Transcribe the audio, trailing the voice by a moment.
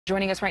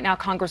Joining us right now,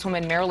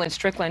 Congresswoman Marilyn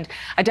Strickland,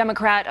 a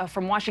Democrat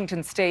from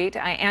Washington State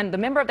and the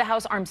member of the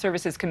House Armed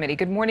Services Committee.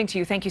 Good morning to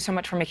you. Thank you so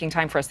much for making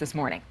time for us this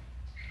morning.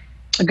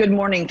 Good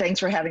morning. Thanks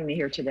for having me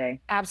here today.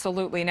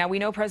 Absolutely. Now, we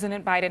know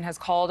President Biden has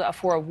called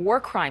for a war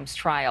crimes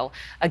trial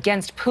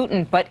against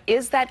Putin, but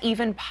is that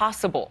even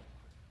possible?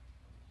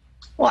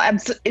 Well,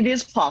 it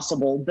is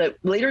possible, but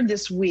later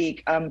this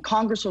week,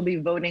 Congress will be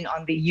voting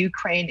on the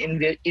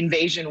Ukraine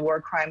Invasion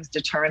War Crimes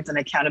Deterrence and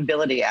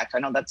Accountability Act. I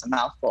know that's a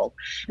mouthful.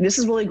 And this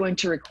is really going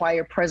to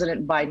require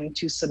President Biden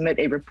to submit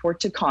a report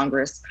to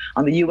Congress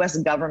on the U.S.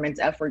 government's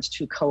efforts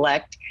to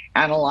collect,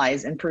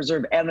 analyze, and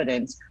preserve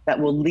evidence that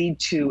will lead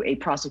to a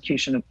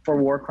prosecution for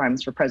war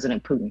crimes for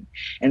President Putin.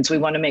 And so we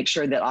want to make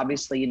sure that,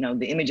 obviously,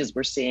 the images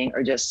we're seeing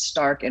are just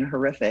stark and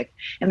horrific.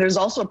 And there's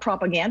also a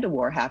propaganda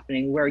war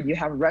happening where you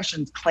have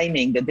Russians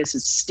claiming that this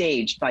is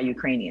staged by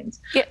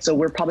Ukrainians. Yeah. So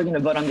we're probably going to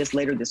vote on this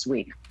later this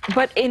week.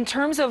 But in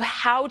terms of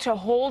how to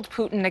hold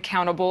Putin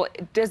accountable,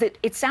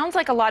 it sounds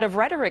like a lot of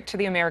rhetoric to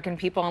the American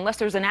people unless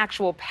there's an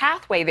actual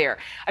pathway there.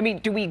 I mean,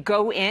 do we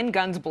go in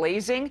guns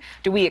blazing?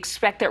 Do we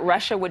expect that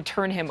Russia would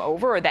turn him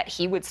over or that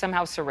he would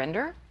somehow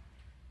surrender?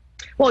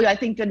 Well, I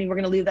think, we're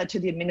going to leave that to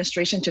the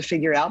administration to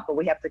figure out, but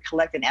we have to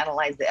collect and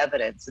analyze the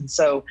evidence. And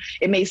so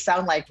it may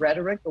sound like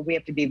rhetoric, but we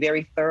have to be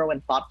very thorough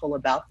and thoughtful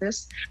about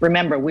this.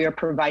 Remember, we are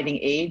providing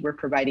aid, we're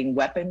providing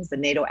weapons. The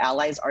NATO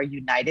allies are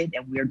united,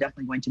 and we are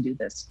definitely going to do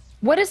this.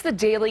 What is the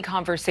daily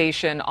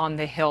conversation on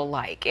the Hill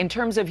like? In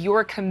terms of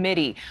your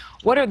committee,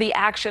 what are the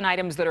action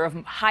items that are of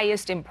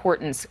highest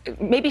importance?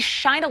 Maybe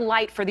shine a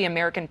light for the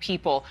American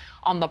people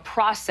on the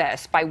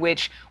process by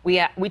which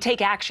we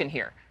take action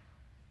here.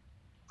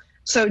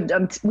 So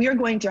we are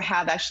going to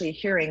have actually a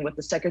hearing with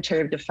the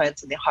Secretary of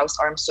Defense and the House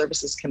Armed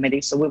Services Committee.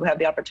 So we will have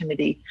the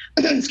opportunity,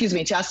 excuse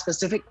me, to ask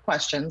specific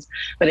questions.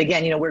 But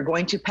again, we're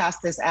going to pass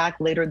this act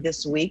later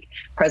this week.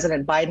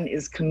 President Biden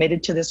is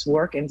committed to this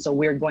work. And so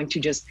we're going to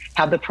just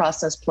have the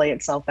process play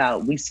itself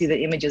out. We see the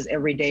images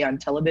every day on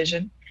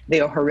television.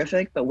 They are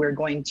horrific, but we're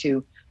going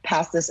to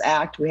pass this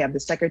act. We have the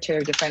Secretary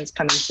of Defense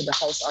coming to the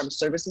House Armed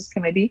Services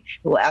Committee.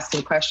 We'll ask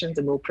him questions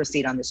and we'll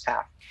proceed on this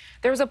path.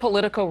 There's a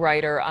political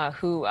writer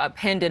who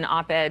penned an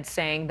op-ed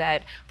saying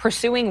that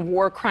pursuing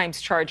war crimes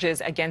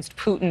charges against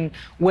Putin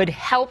would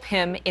help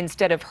him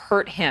instead of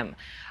hurt him.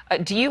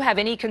 Do you have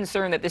any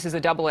concern that this is a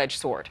double-edged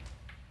sword?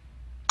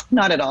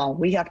 Not at all.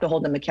 We have to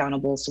hold them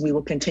accountable. So we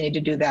will continue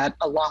to do that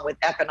along with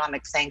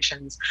economic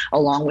sanctions,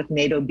 along with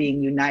NATO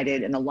being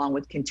united, and along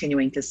with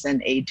continuing to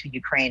send aid to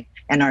Ukraine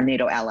and our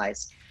NATO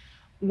allies.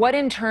 What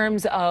in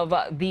terms of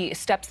the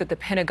steps that the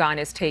Pentagon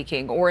is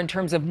taking, or in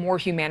terms of more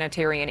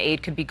humanitarian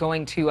aid could be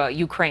going to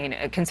Ukraine,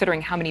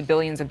 considering how many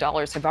billions of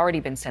dollars have already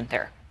been sent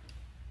there?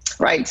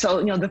 Right.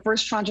 So, the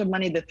first tranche of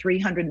money, the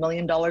 $300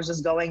 million is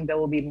going. There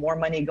will be more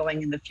money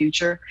going in the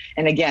future.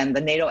 And again,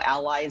 the NATO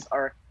allies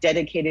are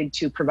dedicated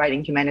to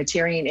providing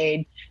humanitarian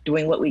aid,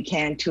 doing what we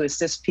can to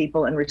assist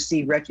people and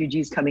receive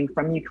refugees coming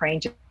from Ukraine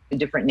to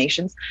different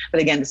nations.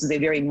 But again, this is a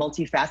very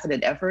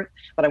multifaceted effort,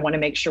 but I want to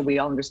make sure we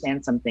all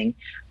understand something.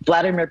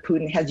 Vladimir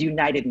Putin has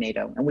united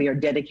NATO, and we are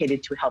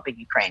dedicated to helping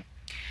Ukraine.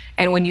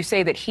 And when you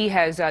say that he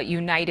has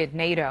united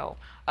NATO,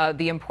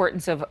 the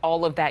importance of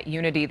all of that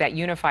unity, that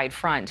unified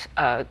front,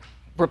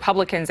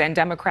 Republicans and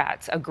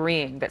Democrats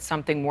agreeing that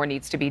something more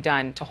needs to be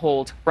done to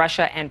hold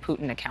Russia and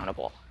Putin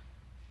accountable.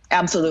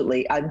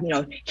 Absolutely.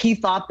 He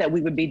thought that we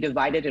would be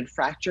divided and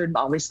fractured,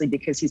 obviously,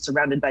 because he's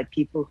surrounded by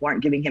people who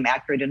aren't giving him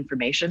accurate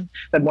information.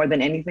 But more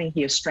than anything,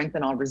 he has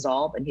strengthened our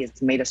resolve and he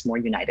has made us more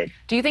united.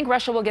 Do you think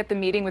Russia will get the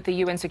meeting with the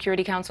UN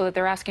Security Council that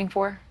they're asking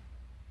for?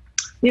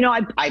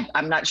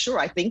 I'm not sure.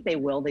 I think they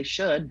will. They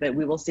should, but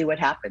we will see what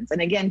happens. And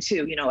again,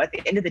 too, at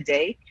the end of the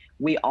day,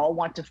 we all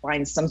want to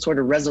find some sort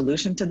of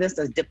resolution to this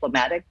as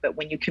diplomatic. But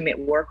when you commit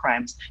war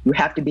crimes, you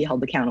have to be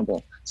held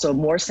accountable. So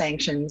more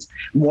sanctions,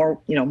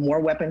 more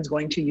weapons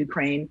going to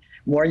Ukraine,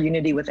 more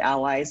unity with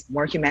allies,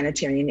 more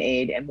humanitarian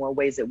aid, and more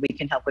ways that we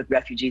can help with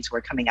refugees who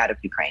are coming out of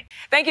Ukraine.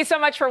 Thank you so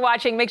much for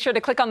watching. Make sure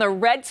to click on the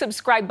red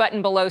subscribe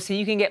button below so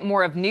you can get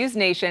more of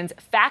NewsNation's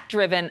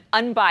fact-driven,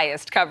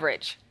 unbiased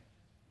coverage.